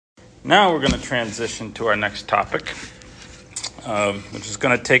Now we're going to transition to our next topic, which is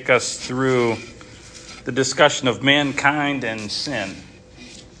going to take us through the discussion of mankind and sin.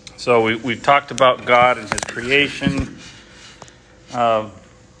 So we've talked about God and his creation.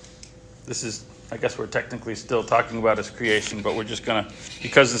 This is, I guess we're technically still talking about his creation, but we're just going to,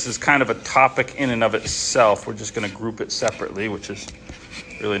 because this is kind of a topic in and of itself, we're just going to group it separately, which is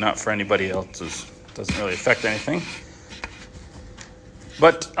really not for anybody else. It doesn't really affect anything.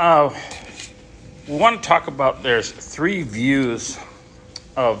 But we want to talk about, there's three views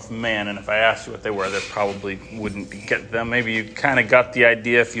of man, and if I asked you what they were, there probably wouldn't get them. Maybe you kind of got the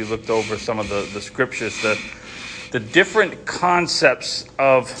idea if you looked over some of the scriptures, the different concepts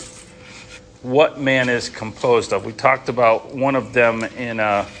of what man is composed of. We talked about one of them in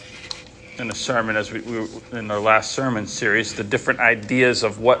a sermon as we were in our last sermon series, the different ideas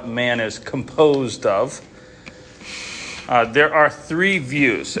of what man is composed of. There are three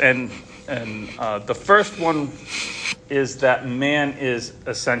views, and the first one is that man is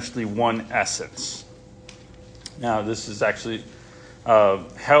essentially one essence. Now, this is actually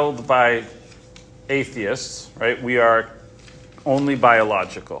held by atheists, right? We are only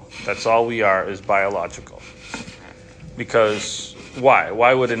biological. That's all we are, is biological. Because why?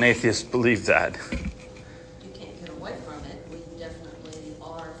 Why would an atheist believe that? You can't get away from it. We definitely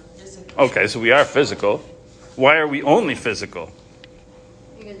are physical. Okay, so we are physical. Why are we only physical?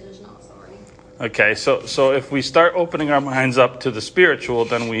 Because there's not authority. Okay, so if we start opening our minds up to the spiritual,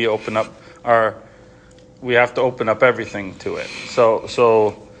 then we have to open up everything to it.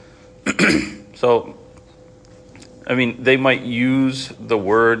 So I mean, they might use the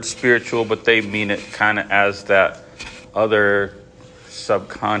word spiritual, but they mean it kind of as that other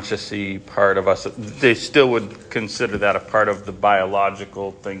subconscious-y part of us. They still would consider that a part of the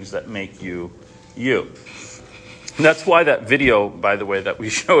biological things that make you you. And that's why that video, by the way, that we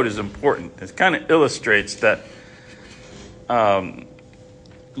showed is important. It kind of illustrates that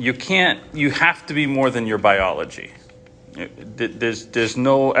you have to be more than your biology. There's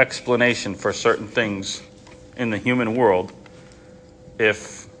no explanation for certain things in the human world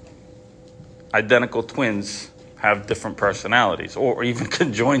if identical twins have different personalities, or even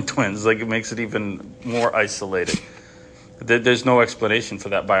conjoined twins. Like, it makes it even more isolated. There's no explanation for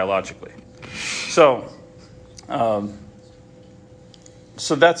that biologically. So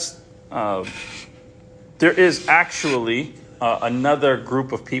that's there is actually another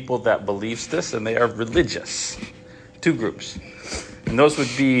group of people that believes this, and they are religious. Two groups, and those would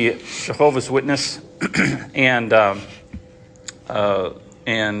be Jehovah's Witness and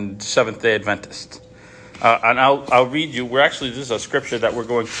Seventh-day Adventist. And I'll read you. This is a scripture that we're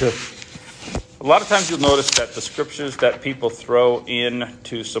going to. A lot of times you'll notice that the scriptures that people throw in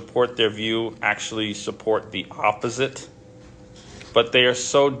to support their view actually support the opposite. But they are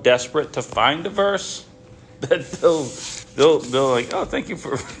so desperate to find a verse that they'll like, oh, thank you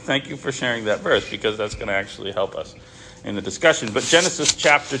for sharing that verse, because that's going to actually help us in the discussion. But Genesis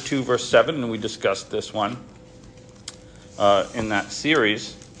chapter 2, verse 7, and we discussed this one in that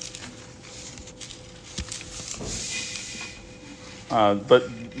series. But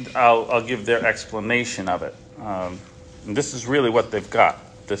I'll give their explanation of it. And this is really what they've got.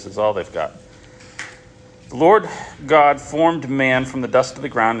 This is all they've got. The Lord God formed man from the dust of the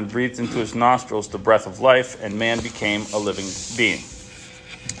ground and breathed into his nostrils the breath of life, and man became a living being.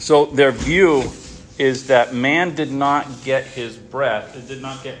 So their view is that man did not get his breath, it did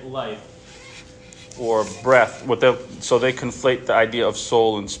not get life or breath. So they conflate the idea of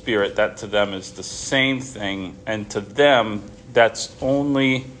soul and spirit. That to them is the same thing, and to them that's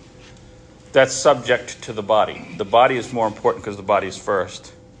subject to the body. The body is more important because the body is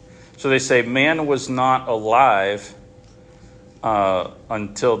first. So they say man was not alive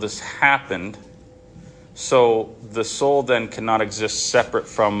until this happened. So the soul then cannot exist separate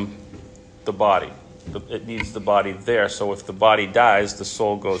from the body. It needs the body there. So if the body dies, the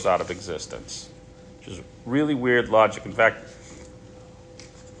soul goes out of existence. Which is really weird logic. In fact,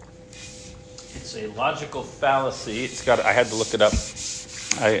 it's a logical fallacy. I had to look it up.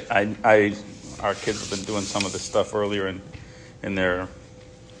 Our kids have been doing some of this stuff earlier in their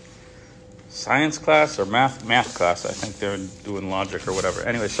science class or math class. I think they're doing logic or whatever.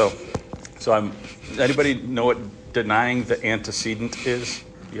 Anyway, so anybody know what denying the antecedent is?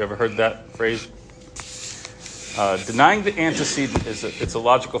 You ever heard that phrase? Denying the antecedent it's a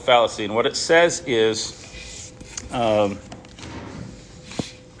logical fallacy, and what it says is,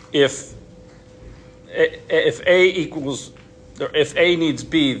 if A equals, or if A needs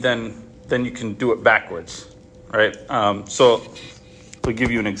B, then you can do it backwards, right? So I'll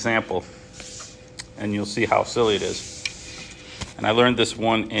give you an example, and you'll see how silly it is. And I learned this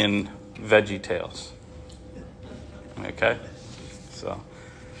one in Veggie Tales. Okay? So,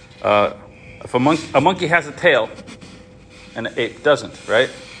 if a monkey has a tail and an ape doesn't,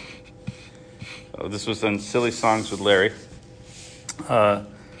 right? So this was in Silly Songs with Larry.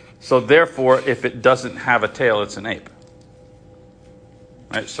 So therefore, if it doesn't have a tail, it's an ape.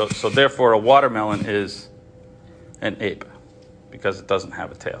 Right? So therefore, a watermelon is an ape because it doesn't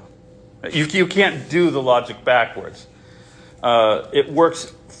have a tail. You can't do the logic backwards. It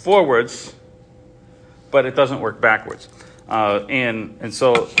works forwards, but it doesn't work backwards. And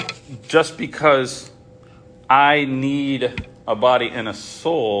so just because I need a body and a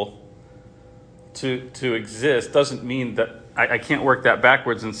soul to exist doesn't mean that I can't work that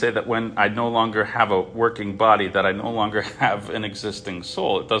backwards and say that when I no longer have a working body, that I no longer have an existing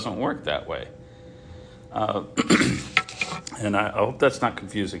soul. It doesn't work that way. And I hope that's not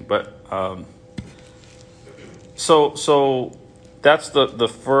confusing. But so that's the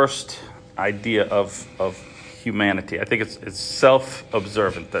first idea of humanity. I think it's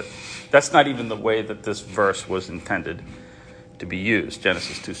self-observant. That's not even the way that this verse was intended to be used,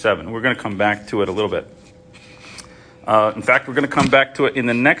 Genesis 2:7. We're going to come back to it a little bit. In fact, we're going to come back to it in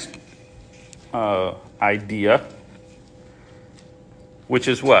the next idea, which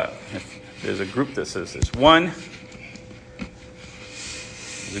is what? If there's a group that says there's one,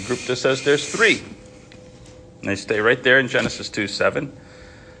 there's a group that says there's three. And they stay right there in Genesis 2:7.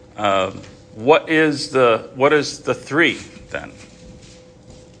 What is the three then?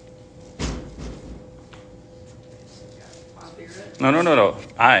 No.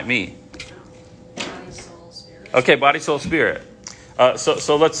 Me. Body, soul, spirit. Okay, body, soul, spirit.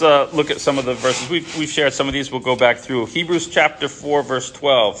 So let's look at some of the verses. We've shared some of these. We'll go back through Hebrews chapter 4, verse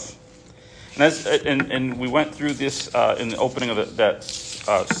 12. And we went through this in the opening of that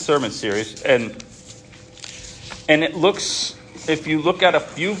sermon series. And it looks, if you look at a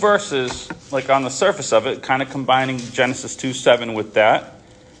few verses, like on the surface of it, kind of combining Genesis 2:7 with that,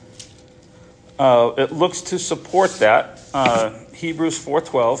 it looks to support that. Hebrews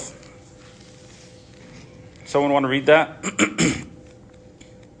 4:12. Someone want to read that?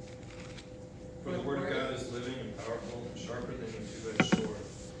 For the word of God is living and powerful and sharper than a two-edged sword,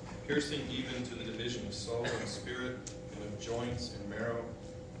 piercing even to the division of soul and spirit and of joints and marrow,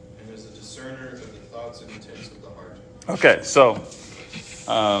 and is a discerner of the thoughts and intents of the heart. Okay, so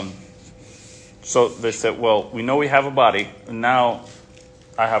they said, well, we know we have a body, and now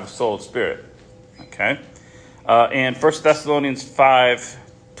I have a soul and spirit. Okay? And 1 Thessalonians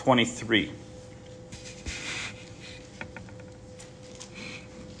 5:23.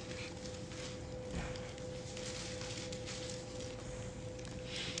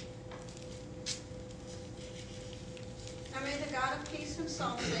 Now may the God of peace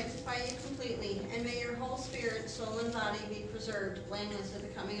himself sanctify you completely, and may your whole spirit, soul, and body be preserved blameless at the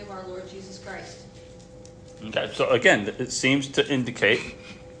coming of our Lord Jesus Christ. Okay, so again, it seems to indicate,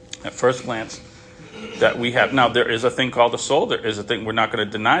 at first glance, that we have. Now, there is a thing called a soul. There is a thing. We're not going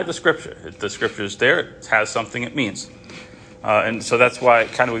to deny the Scripture. If the Scripture is there, it has something it means. And so that's why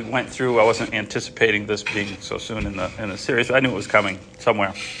kind of we went through. I wasn't anticipating this being so soon in the series, but I knew it was coming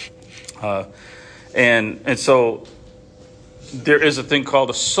somewhere. And so there is a thing called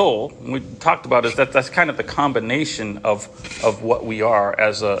a soul. And we talked about is that's kind of the combination of what we are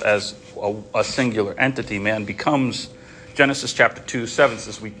as a singular entity. Man becomes, Genesis chapter 2:7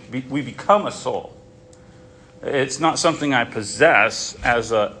 says we become a soul. It's not something I possess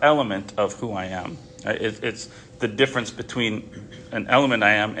as an element of who I am. It's the difference between an element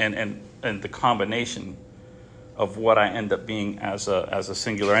I am and the combination of what I end up being as a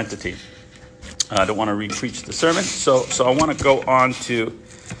singular entity. I don't want to re-preach the sermon, so I want to go on to.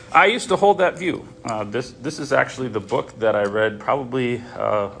 I used to hold that view. This is actually the book that I read. Probably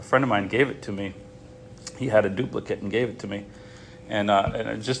a friend of mine gave it to me. He had a duplicate and gave it to me, and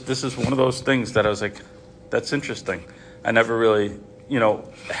this is one of those things that I was like, that's interesting. I never really,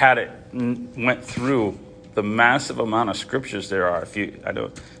 had it went through the massive amount of scriptures there are. I know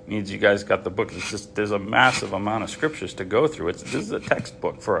it means you guys got the book. It's just there's a massive amount of scriptures to go through. This is a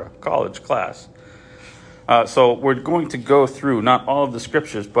textbook for a college class. So we're going to go through not all of the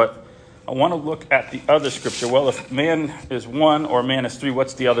scriptures, but I want to look at the other scripture. Well, if man is one or man is three,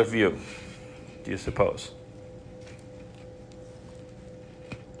 what's the other view? Do you suppose?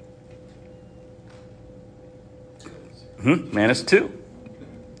 Man is two.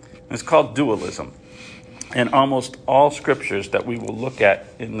 It's called dualism. And almost all scriptures that we will look at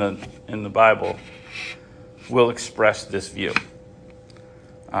in the Bible will express this view.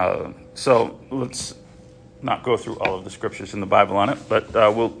 So let's not go through all of the scriptures in the Bible on it, but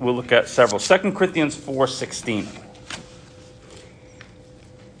we'll look at several. 2 Corinthians 4:16.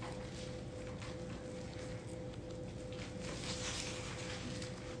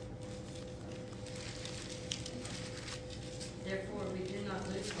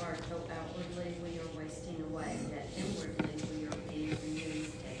 heart, though outwardly we are wasting away, yet inwardly we are being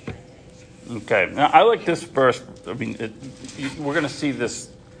renewed day by day. Okay, now I like this verse. I mean, we're going to see this,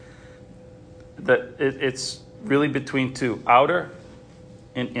 that it's really between two, outer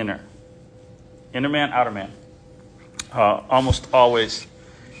and inner. Inner man, outer man. Almost always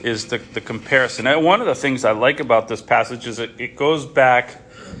is the comparison. And one of the things I like about this passage is it goes back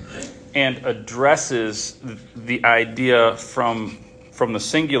and addresses the idea from the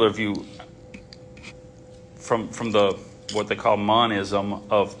singular view, from the what they call monism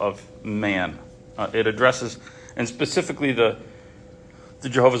of man. It addresses, and specifically the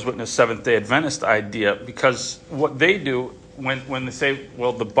Jehovah's Witness Seventh-day Adventist idea, because what they do when they say,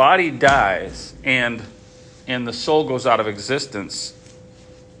 well, the body dies and the soul goes out of existence,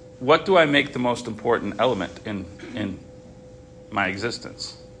 what do I make the most important element in my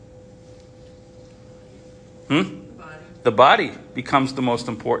existence? The body becomes the most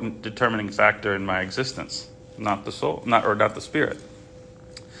important determining factor in my existence, not the soul, not the spirit.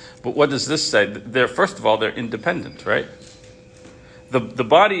 But what does this say? First of all, they're independent, right? The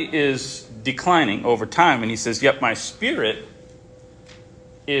body is declining over time, and he says, yet my spirit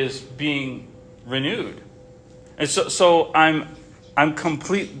is being renewed. And so I'm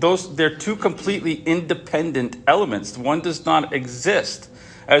complete. They're two completely independent elements. One does not exist.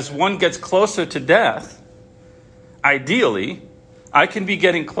 As one gets closer to death, ideally, I can be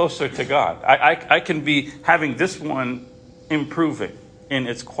getting closer to God. I can be having this one improving in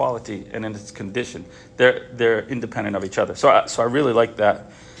its quality and in its condition. They're independent of each other. So I really like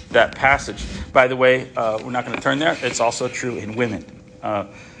that passage. By the way, we're not going to turn there. It's also true in women.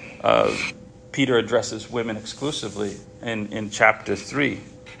 Peter addresses women exclusively in chapter 3.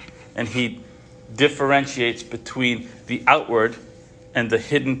 And he differentiates between the outward and the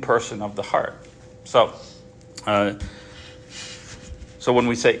hidden person of the heart. So when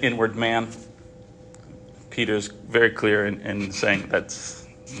we say inward man, Peter's very clear in saying that's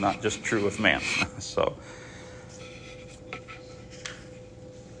not just true of man. So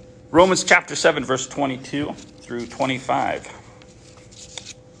Romans chapter 7, verse 22 through 25.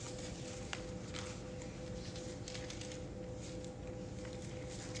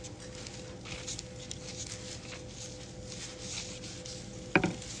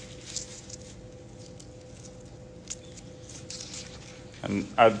 And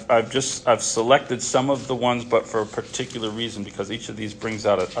I've selected some of the ones, but for a particular reason, because each of these brings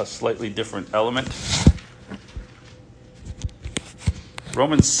out a slightly different element.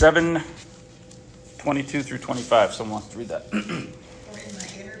 Romans 7, 22 through 25. Someone wants to read that. For in my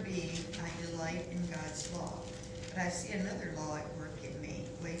inner being I delight in God's law, but I see another law at work in me,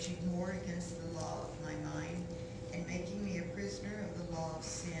 waging war against the law of my mind, and making me a prisoner of the law of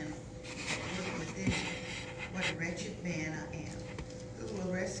sin at work within me. What a wretched man I am! Who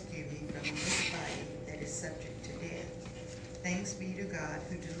will rescue me from this body that is subject to death? Thanks be to God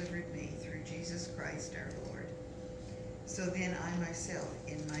who delivered me through Jesus Christ our Lord. So then I myself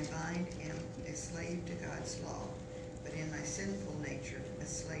in my mind am a slave to God's law, but in my sinful nature a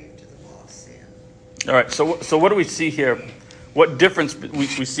slave to the law of sin. All right, so what do we see here? What difference we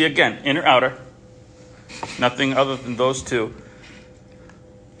see again, inner, outer, nothing other than those two.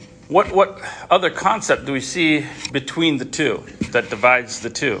 What other concept do we see between the two that divides the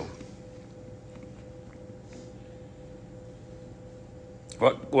two?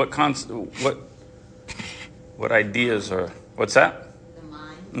 What ideas are, what's that? The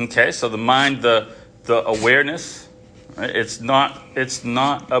mind. Okay, so the mind, the awareness, right? It's not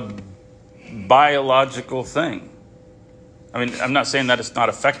a biological thing. I mean, I'm not saying that it's not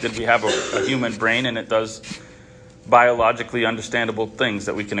affected. We have a human brain, and it does biologically understandable things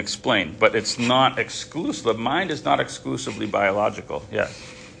that we can explain, but it's not exclusive. The mind is not exclusively biological. Yeah.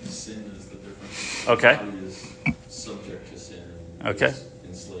 Sin is the difference. Okay. The body is subject to sin. Okay. It's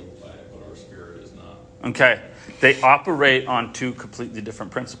enslaved by it, but our spirit is not. Okay. They operate on two completely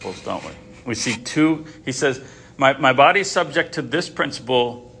different principles, don't we? We see two. He says, my body is subject to this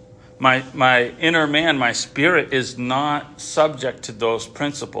principle. My inner man, my spirit, is not subject to those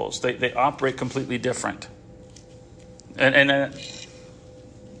principles. They operate completely different.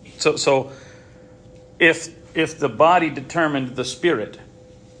 So if the body determined the spirit,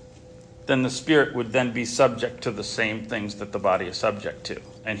 then the spirit would then be subject to the same things that the body is subject to,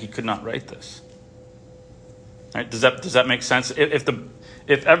 and he could not write this. Right? Does that make sense?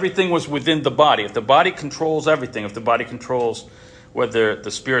 If everything was within the body, if the body controls everything, if the body controls whether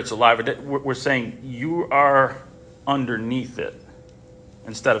the spirit's alive or dead, we're saying you are underneath it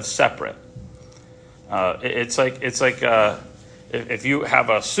instead of separate. It's like if you have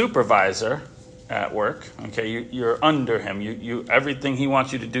a supervisor at work. Okay, you're under him. You everything he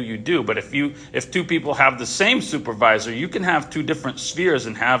wants you to do, you do. But if two people have the same supervisor, you can have two different spheres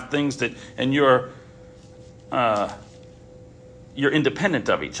and have things that, and you're independent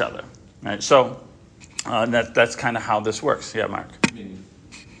of each other, right? So that's kind of how this works. Yeah, Mark. I mean,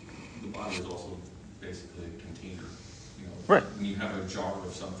 the body is also basically a container. You know, Right. When you have a jar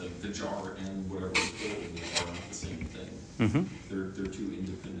of something, the jar and whatever is holding it are not the same thing. Mm-hmm. They're two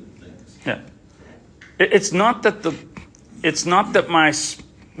independent things. Yeah. It's not that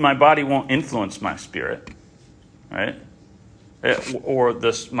my body won't influence my spirit, right? Or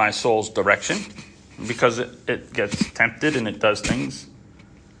my soul's direction, because it gets tempted and it does things.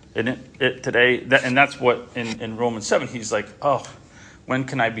 And that's what in Romans 7 he's like, oh, when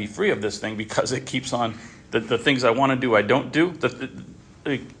can I be free of this thing? Because it keeps on the things I want to do, I don't do.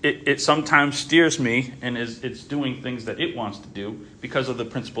 It sometimes steers me and it's doing things that it wants to do because of the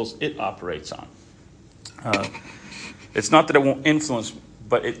principles it operates on. It's not that it won't influence,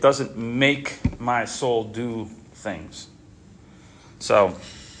 but it doesn't make my soul do things. So,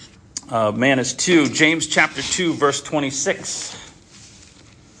 man is two. James chapter 2, verse 26.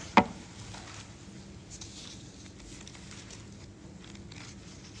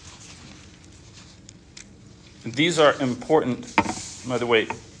 These are important, by the way,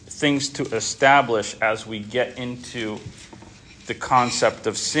 things to establish as we get into the concept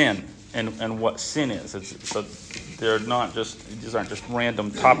of sin and what sin is. So these aren't just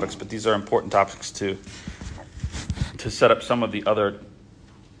random topics, but these are important topics to set up some of the other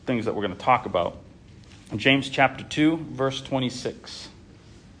things that we're going to talk about. James chapter 2, verse 26.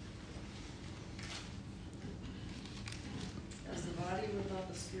 As the body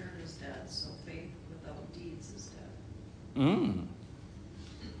without the spirit is dead, so faith without deeds is dead.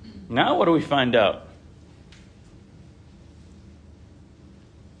 Now what do we find out?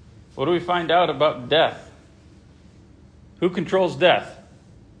 What do we find out about death? Who controls death?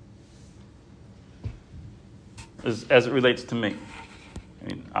 As it relates to me. I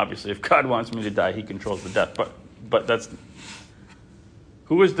mean, obviously, if God wants me to die, he controls the death. But that's...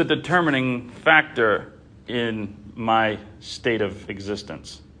 Who is the determining factor in my state of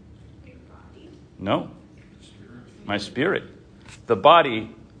existence? Your body. No. My spirit. The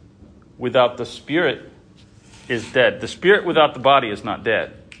body without the spirit is dead. The spirit without the body is not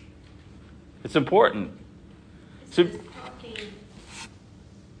dead. It's important. So, Is this talking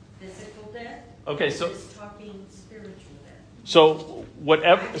physical death? okay, Or so is this talking spiritual death? so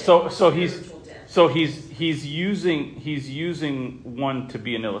whatever. So Spiritual death. he's using one to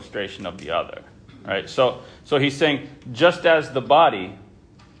be an illustration of the other, right? So he's saying just as the body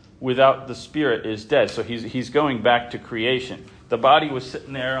without the spirit is dead. So he's going back to creation. The body was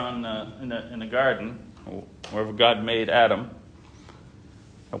sitting there in the garden, wherever God made Adam,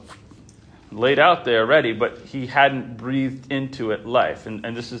 laid out there ready, but he hadn't breathed into it life.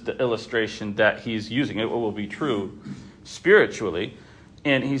 And this is the illustration that he's using. It will be true spiritually.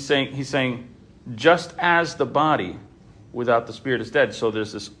 And he's saying, just as the body without the spirit is dead, so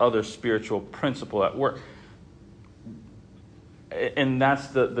there's this other spiritual principle at work. And that's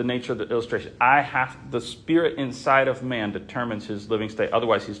the nature of the illustration. The spirit inside of man determines his living state.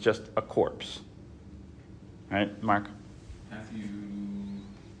 Otherwise, he's just a corpse. Right, Mark? Matthew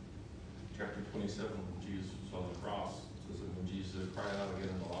chapter 27, when Jesus was on the cross, it says that when Jesus cried out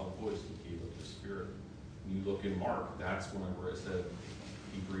again in a loud voice, he gave up his spirit. When you look in Mark, that's where it said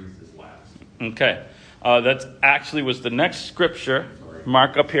he breathed his last. Okay. That actually was the next scripture. Sorry.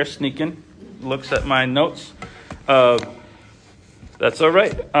 Mark up here sneaking. Looks at my notes. That's all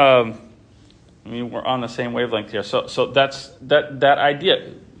right. I mean, we're on the same wavelength here. So that's that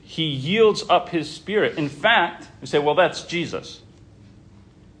idea. He yields up his spirit. In fact, you say, well, that's Jesus.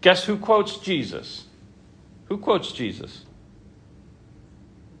 Guess who quotes Jesus? Who quotes Jesus?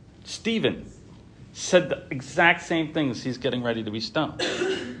 Stephen said the exact same things. He's getting ready to be stoned.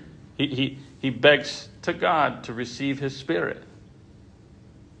 He begs to God to receive his spirit.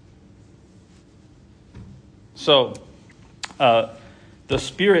 So, the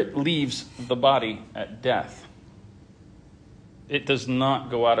spirit leaves the body at death. It does not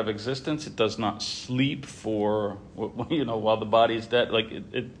go out of existence. It does not sleep for, while the body is dead. Like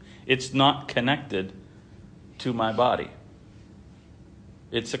it's not connected to my body.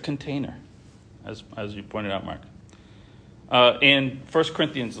 It's a container, as you pointed out, Mark. In 1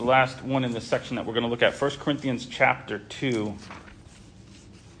 Corinthians, the last one in the section that we're going to look at, 1 Corinthians chapter 2.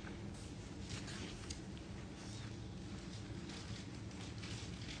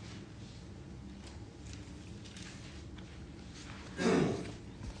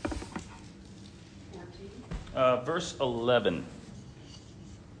 Verse 11.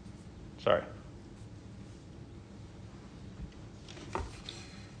 Sorry.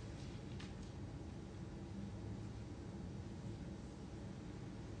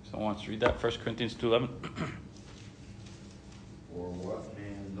 Someone wants to read that? 1 Corinthians 2:11. For what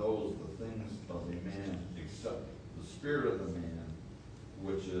man knows the things of a man except the spirit of the man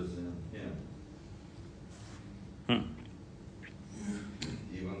which is in him?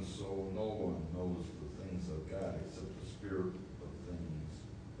 Even so, no one knows the things of God except the spirit of things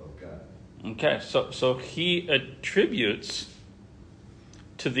of God. Okay, so he attributes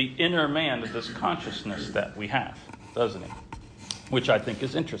to the inner man this consciousness that we have, doesn't he? Which I think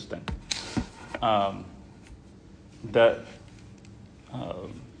is interesting.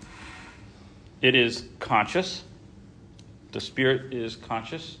 It is conscious. The spirit is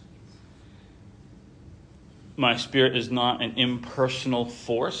conscious. My spirit is not an impersonal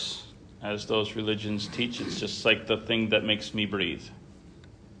force, as those religions teach. It's just like the thing that makes me breathe.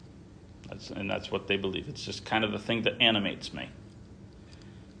 That's what they believe. It's just kind of the thing that animates me.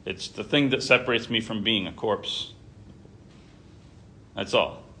 It's the thing that separates me from being a corpse. That's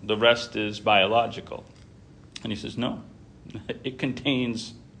all. The rest is biological. And he says, no. It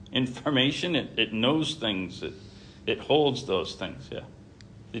contains information. It knows things. It holds those things. Yeah.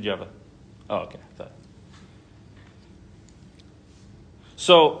 Did you have a... Oh, okay.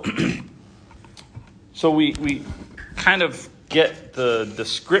 So we kind of get the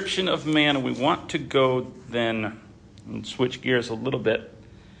description of man, and we want to go then and switch gears a little bit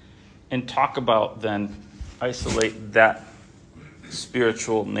and talk about then, isolate that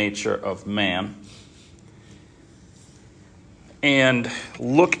spiritual nature of man and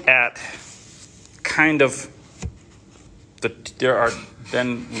look at kind of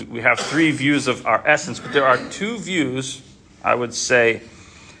we have three views of our essence, but there are two views, I would say,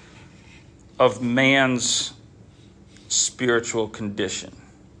 of man's spiritual condition.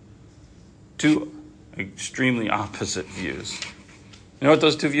 Two extremely opposite views. You know what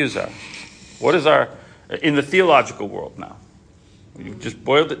those two views are? What is in the theological world now? You've just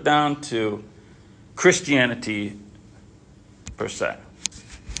boiled it down to Christianity per se.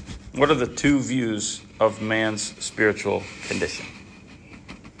 What are the two views of man's spiritual condition?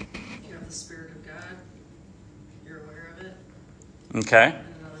 You have the Spirit of God. You're aware of it. Okay. And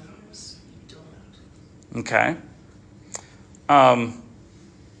in others, you don't. Okay.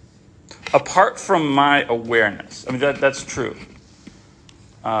 Apart from my awareness, I mean, that's true.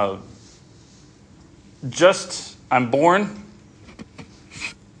 I'm born.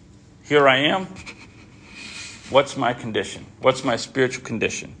 Here I am. What's my condition? What's my spiritual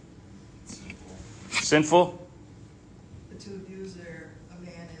condition? Sinful? The two views are a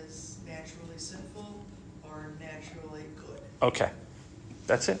man is naturally sinful or naturally good. Okay.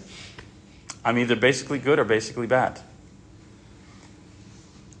 That's it. I'm either basically good or basically bad.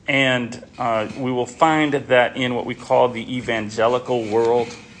 And we will find that in what we call the evangelical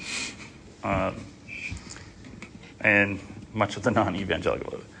world, and much of the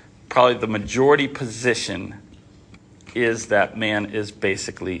non-evangelical world, probably the majority position is that man is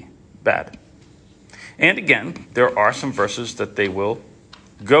basically bad. And again, there are some verses that they will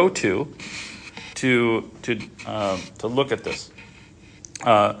go to look at this.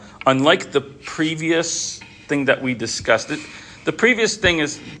 Unlike the previous thing that we discussed, the previous thing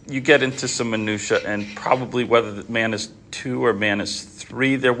is you get into some minutia, and probably whether man is 2 or man is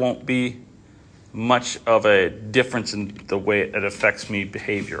 3, there won't be much of a difference in the way it affects me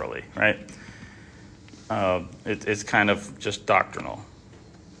behaviorally, right? It's kind of just doctrinal.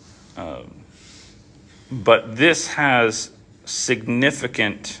 But this has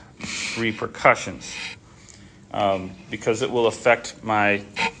significant repercussions because it will affect my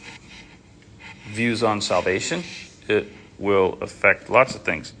views on salvation. It will affect lots of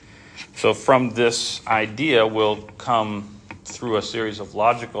things. So from this idea will come through a series of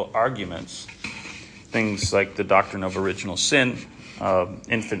logical arguments, things like the doctrine of original sin,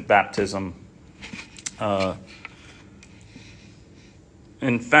 infant baptism.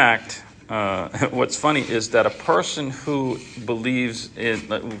 In fact, what's funny is that a person who believes in,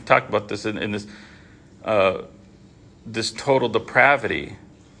 we've talked about this in this this total depravity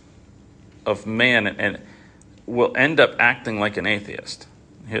of man, and will end up acting like an atheist.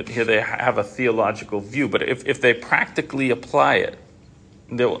 Here they have a theological view, but if they practically apply it,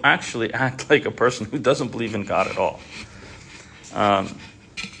 they will actually act like a person who doesn't believe in God at all.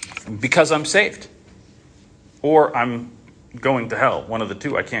 Because I'm saved. Or I'm going to hell, one of the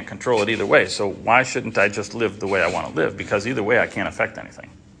two. I can't control it either way. So why shouldn't I just live the way I want to live? Because either way I can't affect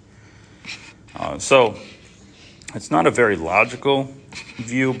anything. So it's not a very logical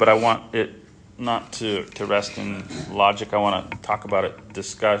view, but I want it not to rest in logic. I want to talk about it,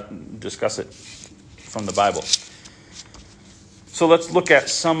 discuss it from the Bible. So let's look at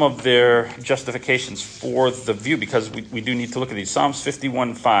some of their justifications for the view, because we do need to look at these. Psalms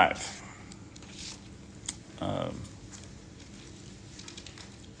 51:5.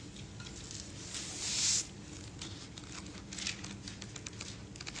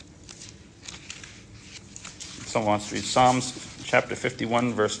 Someone wants to read Psalms chapter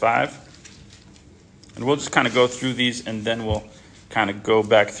 51, verse 5. And we'll just kind of go through these, and then we'll kind of go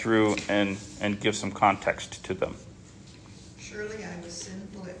back through and give some context to them. Surely I was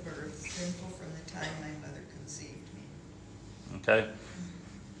sinful at birth, sinful from the time my mother conceived me. Okay?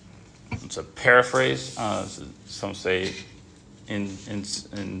 It's a paraphrase. Some say, in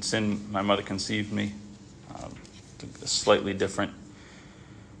sin my mother conceived me. Slightly different.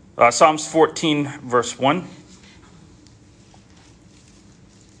 Psalms 14, verse 1.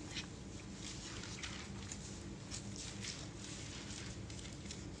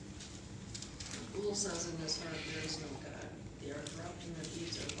 The fool says in his heart, there is no God. They are corrupt and their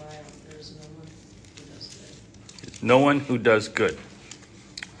deeds are vile. There is no one who does good. No one who does good.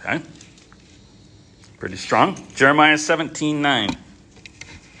 Okay? Pretty strong. Jeremiah 17:9.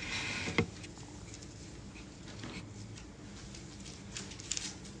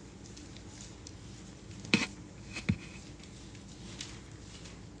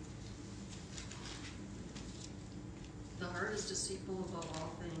 The heart is deceitful above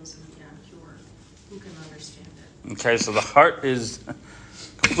all things and beyond cure. Who can understand it? Okay, so the heart is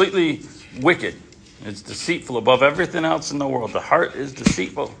completely wicked. It's deceitful above everything else in the world. The heart is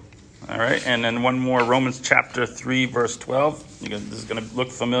deceitful. All right, and then one more, Romans chapter 3, verse 12. This is going to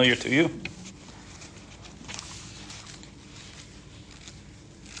look familiar to you.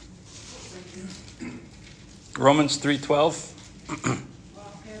 Romans 3:12.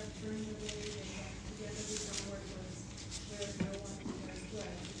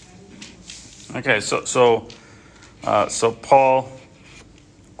 Okay, so Paul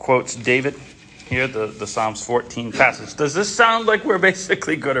quotes David here, the Psalms 14 passage. Does this sound like we're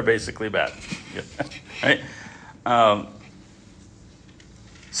basically good or basically bad? Yeah. Right?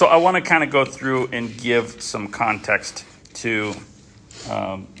 So I want to kind of go through and give some context to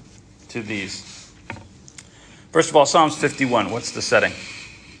these. First of all, Psalms 51. What's the setting?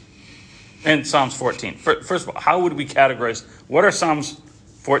 And Psalms 14. First of all, how would we categorize? What are Psalms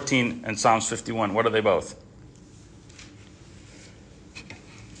 14 and Psalms 51? What are they both?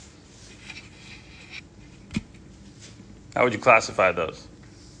 How would you classify those?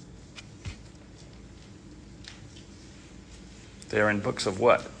 They're in books of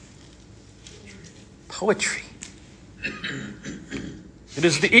what? Poetry. It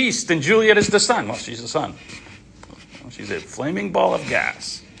is the east and Juliet is the sun. Well, she's the sun. She's a flaming ball of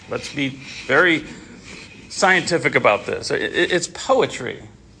gas. Let's be very scientific about this. It's poetry.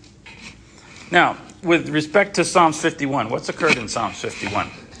 Now, with respect to Psalms 51, what's occurred in Psalms 51?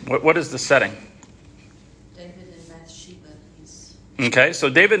 What is the setting? David and Bathsheba. Okay, so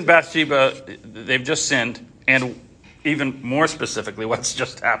David and Bathsheba, they've just sinned, and even more specifically, what's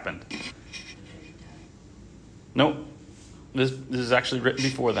just happened? Nope. This is actually written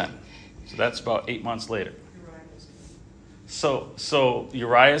before then. So that's about 8 months later. So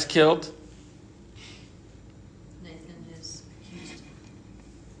Uriah is killed. Nathan is accused.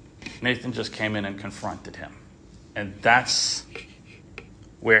 Nathan just came in and confronted him. And that's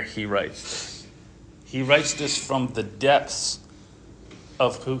where he writes this. He writes this from the depths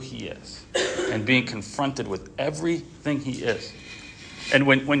of who he is and being confronted with everything he is. And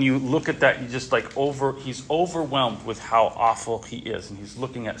when you look at that, you just he's overwhelmed with how awful he is. And he's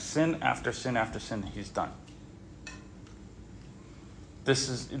looking at sin after sin after sin he's done. This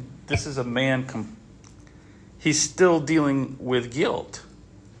is a man, he's still dealing with guilt.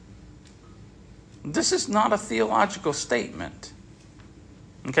 This is not a theological statement.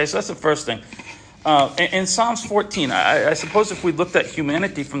 Okay, so that's the first thing. In Psalms 14, I suppose if we looked at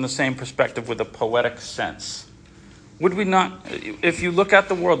humanity from the same perspective with a poetic sense, would we not, if you look at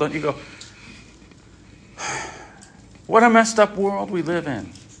the world, don't you go, what a messed up world we live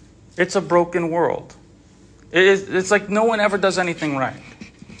in. It's a broken world. It's like no one ever does anything right.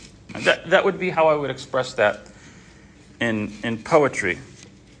 That would be how I would express that in poetry.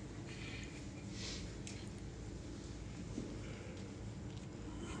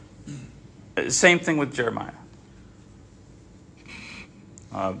 Same thing with Jeremiah.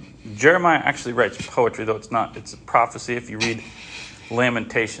 Jeremiah actually writes poetry, though it's a prophecy. If you read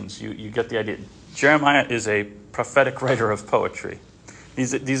Lamentations, you get the idea. Jeremiah is a prophetic writer of poetry.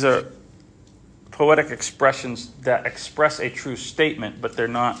 These are poetic expressions that express a true statement, but they're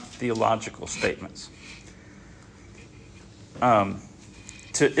not theological statements.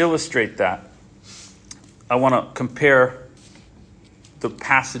 To illustrate that, I want to compare the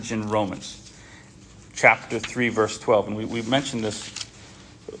passage in Romans, chapter 3, verse 12. And we mentioned this.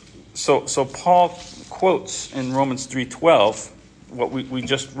 So Paul quotes in Romans 3:12 what we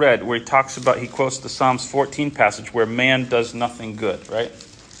just read, where he quotes the Psalms 14 passage where man does nothing good, right?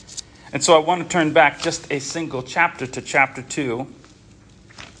 And so I want to turn back just a single chapter to chapter 2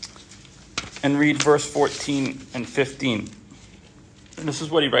 and read verse 14 and 15. And this is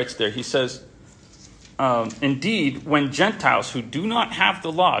what he writes there. He says, indeed, when Gentiles who do not have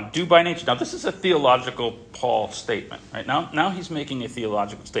the law do by nature. Now, this is a theological Paul statement, right? Now he's making a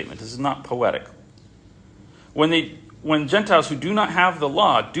theological statement. This is not poetic. When Gentiles who do not have the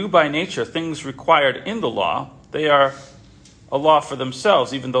law do by nature things required in the law, they are a law for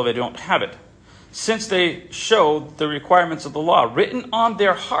themselves, even though they don't have it. Since they show the requirements of the law written on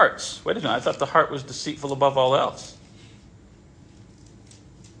their hearts. Wait a minute, I thought the heart was deceitful above all else.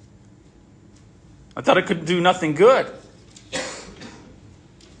 I thought it could do nothing good.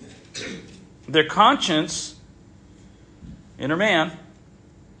 Their conscience, inner man,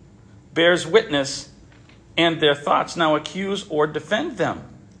 bears witness, and their thoughts now accuse or defend them.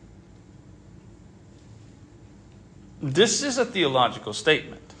 This is a theological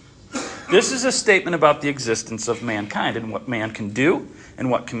statement. This is a statement about the existence of mankind and what man can do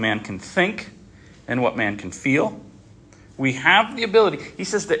and what man can think and what man can feel. We have the ability. He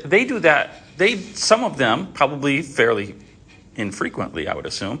says that they do that. Some of them, probably fairly infrequently, I would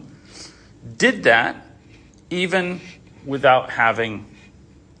assume, did that even without having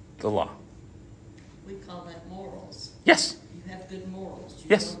the law. We call that morals. Yes. You have good morals. You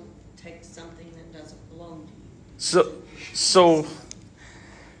Yes. don't take something that doesn't belong to you.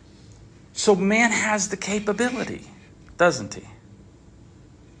 So man has the capability, doesn't he?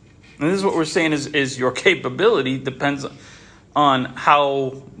 And this is what we're saying is your capability depends on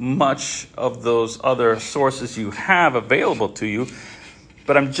how much of those other sources you have available to you.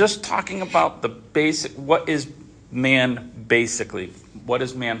 But I'm just talking about the basic, what is man basically? What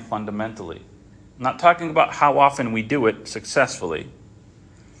is man fundamentally? I'm not talking about how often we do it successfully,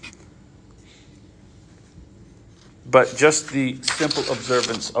 but just the simple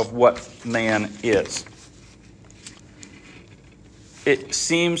observance of what man is. It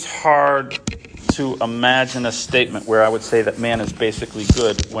seems hard to imagine a statement where I would say that man is basically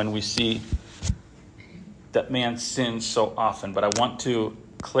good when we see that man sins so often. But I want to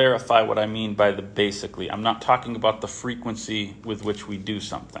clarify what I mean by the basically. I'm not talking about the frequency with which we do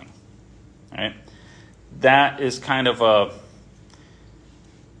something. Right? That is kind of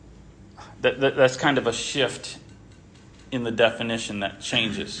that's kind of a shift in the definition that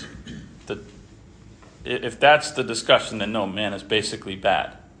changes. If that's the discussion, then no, man is basically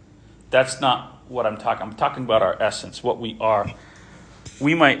bad. That's not what I'm talking. I'm talking about our essence, what we are.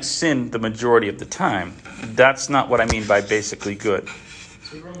 We might sin the majority of the time. That's not what I mean by basically good.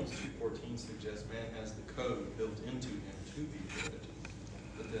 So Romans 2:14 suggests man has the code built into him to be good,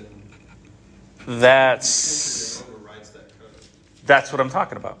 but then That's overrides that code. That's what I'm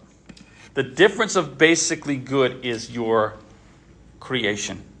talking about. The difference of basically good is your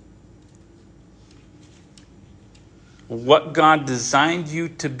creation. What God designed you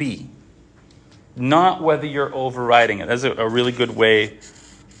to be, not whether you're overriding it. That's a really good way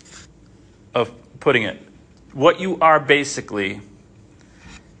of putting it. What you are basically,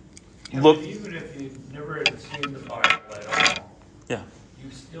 look. Even if you've never had seen the Bible at all, Yeah. you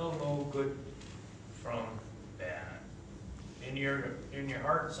still know good from bad in your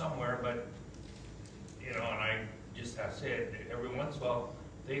heart somewhere. But and I just have to say it every once in a while,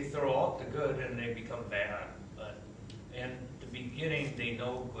 they throw out the good and they become bad. But in the beginning, they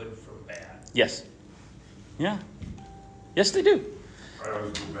know good from bad. Yes. Yeah. Yes, they do. I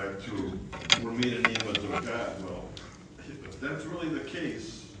always go back to, we're made in the image of God. Well, if that's really the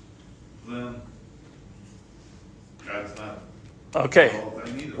case, then God's not Okay. all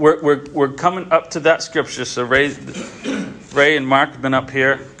thing either. We're coming up to that scripture. So Ray and Mark have been up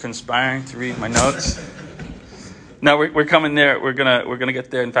here conspiring to read my notes. No, we're coming there. We're gonna get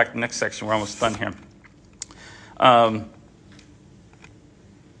there. In fact, the next section, we're almost done here.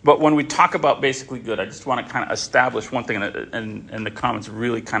 But when we talk about basically good, I just want to kind of establish one thing, and the comments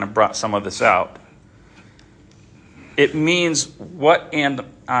really kind of brought some of this out. It means what am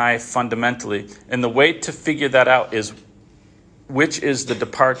I fundamentally? And the way to figure that out is which is the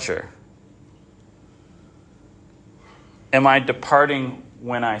departure. Am I departing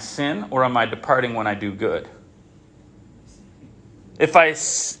when I sin, or am I departing when I do good? If I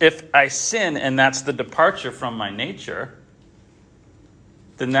sin and that's the departure from my nature,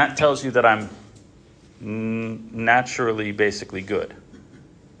 then that tells you that I'm naturally basically good.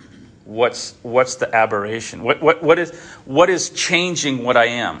 What's the aberration? What is changing what I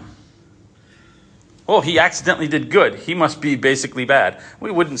am? Oh, he accidentally did good. He must be basically bad.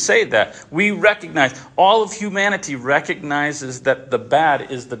 We wouldn't say that. We recognize, all of humanity recognizes that the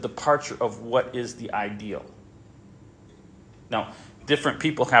bad is the departure of what is the ideal. Now, different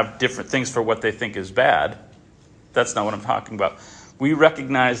people have different things for what they think is bad. That's not what I'm talking about. We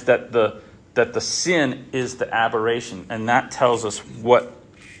recognize that the sin is the aberration, and that tells us what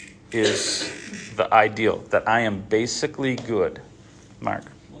is the ideal, that I am basically good. Mark?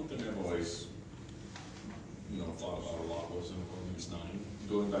 One thing I've always thought about a lot was in Romans 9,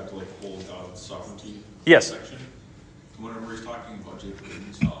 going back to like the whole God sovereignty section. Whenever he's talking about Jacob and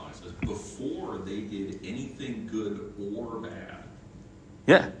Esau, it says before they did anything good or bad.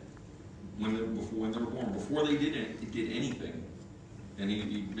 Yeah. When they were born, before they did anything, and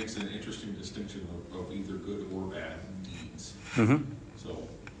he makes an interesting distinction of either good or bad deeds. Mm-hmm. So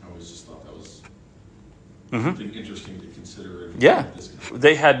I always just thought that was Mm-hmm. something interesting to consider. Yeah,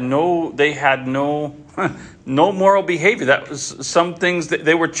 they had no no moral behavior. That was some things that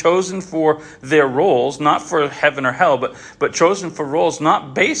they were chosen for their roles, not for heaven or hell, but chosen for roles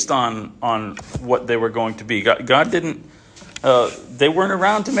not based on what they were going to be. God didn't. They weren't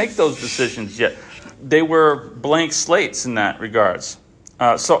around to make those decisions yet. They were blank slates in that regards.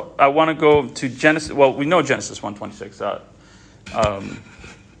 So I want to go to Genesis. Well, we know Genesis 1:26.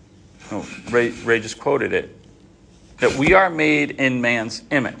 Ray just quoted it, that we are made in man's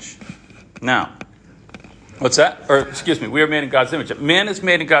image. Now, what's that? Or, excuse me, we are made in God's image. Man is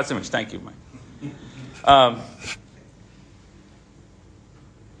made in God's image. Thank you, Mike.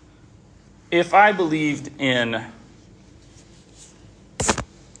 If I believed in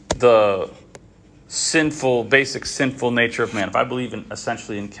the basic sinful nature of man, if I believe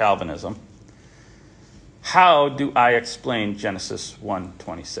essentially in Calvinism, how do I explain Genesis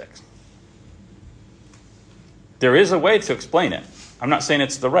 1:26? There is a way to explain it. I'm not saying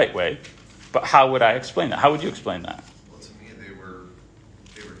it's the right way, but how would I explain that? How would you explain that? Well, to me, they were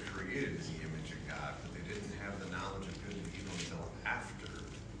created in the image of God, but they didn't have the knowledge of good and evil until after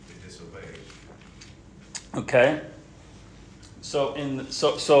they disobeyed. Okay. So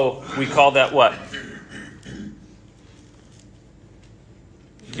we call that what?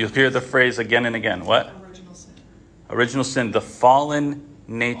 You'll hear the phrase again and again. What? Original sin. Original sin, the fallen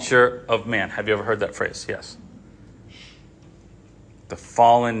nature of man. Have you ever heard that phrase? Yes. The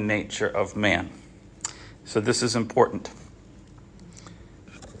fallen nature of man. So this is important.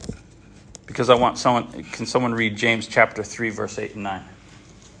 Because I want can someone read James chapter 3, verse 8 and 9?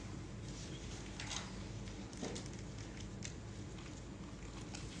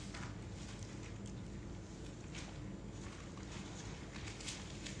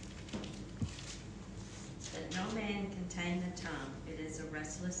 That no man can tame the tongue. It is a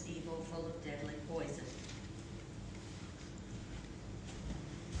restless evil full of deadly poison.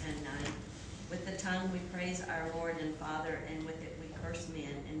 And 9. With the tongue we praise our Lord and Father, and with it we curse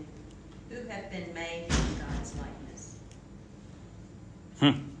men, and who have been made in God's likeness.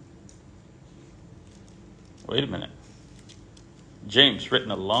 Wait a minute. James,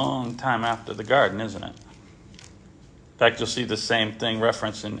 written a long time after the garden, isn't it? In fact, you'll see the same thing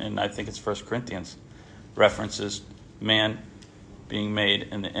referenced in I think it's 1 Corinthians. References man being made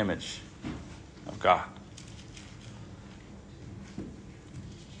in the image of God.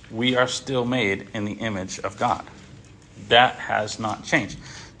 We are still made in the image of God. That has not changed.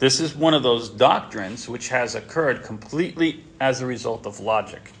 This is one of those doctrines which has occurred completely as a result of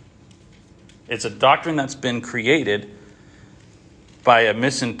logic. It's a doctrine that's been created by a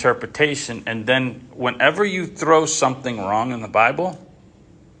misinterpretation, and then whenever you throw something wrong in the Bible,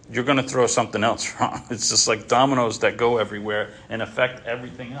 you're going to throw something else wrong. It's just like dominoes that go everywhere and affect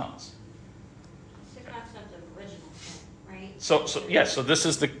everything else. It's the concept of original sin, right? So this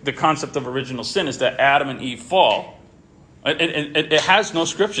is the concept of original sin, is that Adam and Eve fall. It has no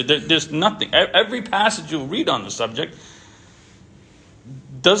scripture. There's nothing. Every passage you'll read on the subject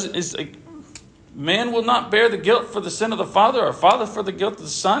is like, man will not bear the guilt for the sin of the father, or father for the guilt of the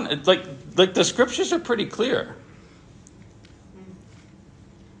son. It's like the scriptures are pretty clear.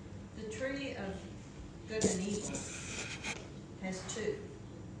 The tree of good and evil has two.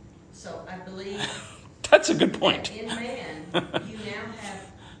 So I believe That's a good point. that in man, you now have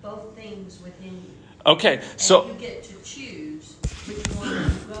both things within you. Okay, so And you get to choose which one you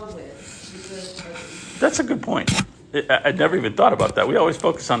go with, the good or the evil. that's a good point. I never even thought about that. We always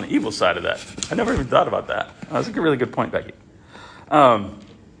focus on the evil side of that. I never even thought about that. That's a really good point, Becky. But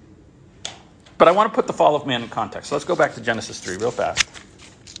I want to put the fall of man in context. So let's go back to Genesis 3 real fast.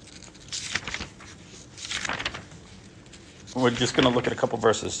 we're just going to look at a couple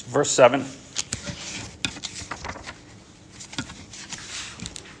verses. Verse 7.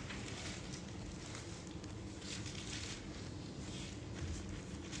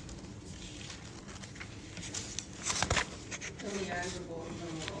 Then the eyes of both of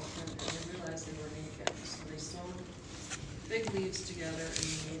them were opened, and they realized they were naked. So they sewed fig leaves together and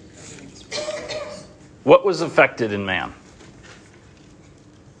made coverings for themselves. What was affected in man?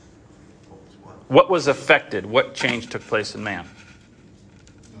 What was affected? What change took place in man?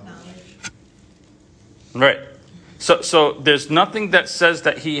 Right. So there's nothing that says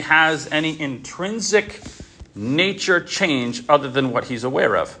that he has any intrinsic nature change other than what he's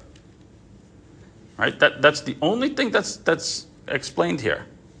aware of. Right? That's the only thing that's explained here.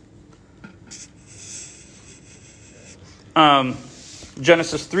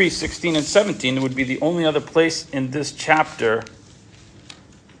 Genesis 3:16 and 17 would be the only other place in this chapter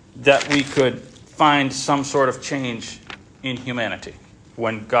that we could find some sort of change in humanity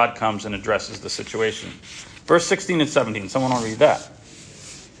when God comes and addresses the situation. Verse 16 and 17. Someone want to read that?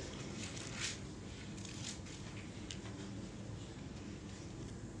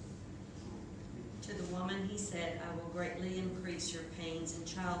 To the woman he said, I will greatly increase your pains in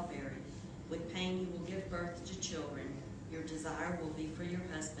childbearing. With pain you will give birth to children. Your desire will be for your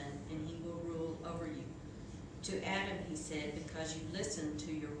husband, and he will rule over you. To Adam he said, because you listened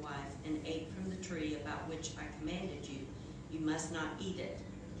to your wife and ate from the tree about which I commanded you, you must not eat it.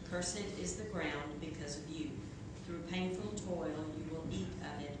 Cursed is the ground because of you. Through painful toil you will eat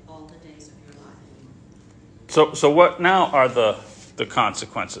of it all the days of your life. So what now are the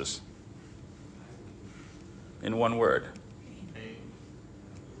consequences? In one word.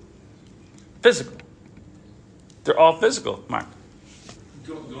 Physical. They're all physical, Mark.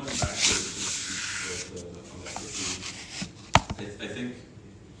 Going back to I think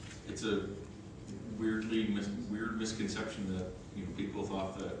it's a weird misconception that people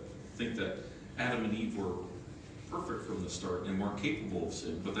think that Adam and Eve were perfect from the start and weren't capable of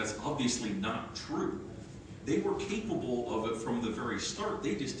sin, but that's obviously not true. They were capable of it from the very start.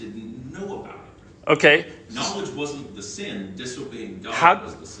 They just didn't know about it. Okay. Knowledge wasn't the sin. Disobeying God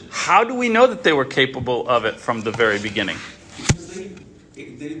was the sin. How do we know that they were capable of it from the very beginning? Because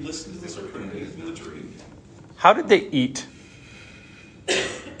they listened to the serpent and ate from the tree. How did they eat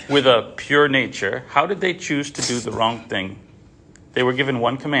with a pure nature? How did they choose to do the wrong thing? They were given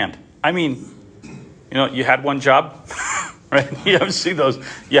one command. I mean, you had one job, right? You ever see those?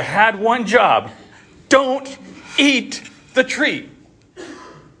 You had one job. Don't eat the tree.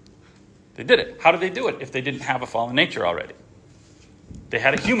 They did it. How did they do it if they didn't have a fallen nature already? They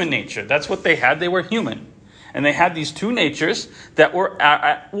had a human nature. That's what they had. They were human. And they had these two natures that were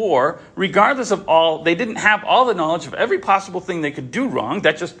at war, regardless of all. They didn't have all the knowledge of every possible thing they could do wrong.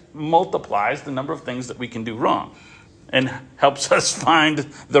 That just multiplies the number of things that we can do wrong and helps us find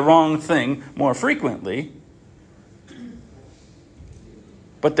the wrong thing more frequently.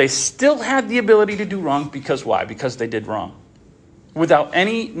 But they still had the ability to do wrong because why? Because they did wrong. Without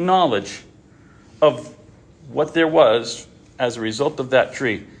any knowledge of what there was as a result of that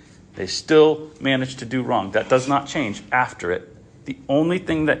tree, they still managed to do wrong. That does not change after it. The only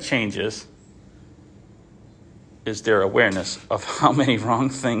thing that changes is their awareness of how many wrong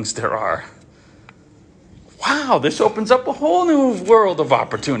things there are. Wow, this opens up a whole new world of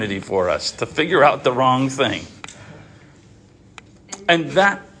opportunity for us to figure out the wrong thing. And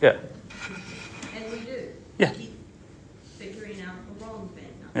that, yeah. And we do. Yeah. Keep figuring out the wrong thing.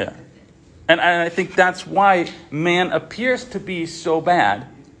 Not Yeah. the good thing. And I think that's why man appears to be so bad,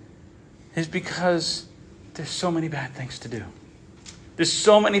 is because there's so many bad things to do. There's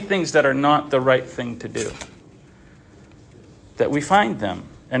so many things that are not the right thing to do, that we find them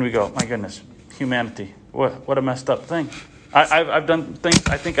and we go, my goodness, humanity, what a messed up thing. I've done things,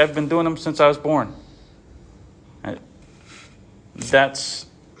 I think I've been doing them since I was born.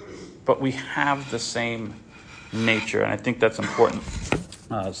 But we have the same nature, and I think that's important.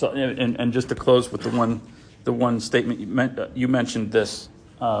 And just to close with the one statement you mentioned this,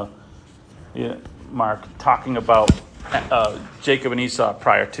 Mark, talking about Jacob and Esau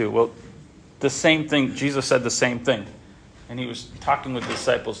prior to. Well, the same thing. Jesus said the same thing, and he was talking with the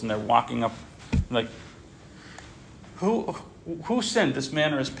disciples, and they're walking up, like, who sinned, this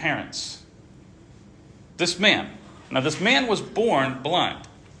man or his parents? This man. Now, this man was born blind.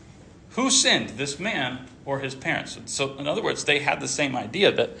 Who sinned, this man or his parents? So, in other words, they had the same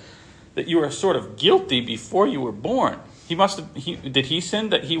idea that you were sort of guilty before you were born. Did he sin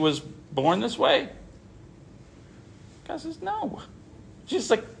that he was born this way? God says, no. Jesus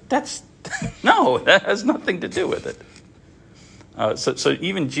like, no, that has nothing to do with it. So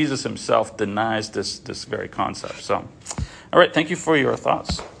even Jesus himself denies this very concept. So All right, thank you for your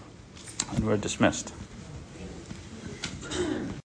thoughts. And we're dismissed.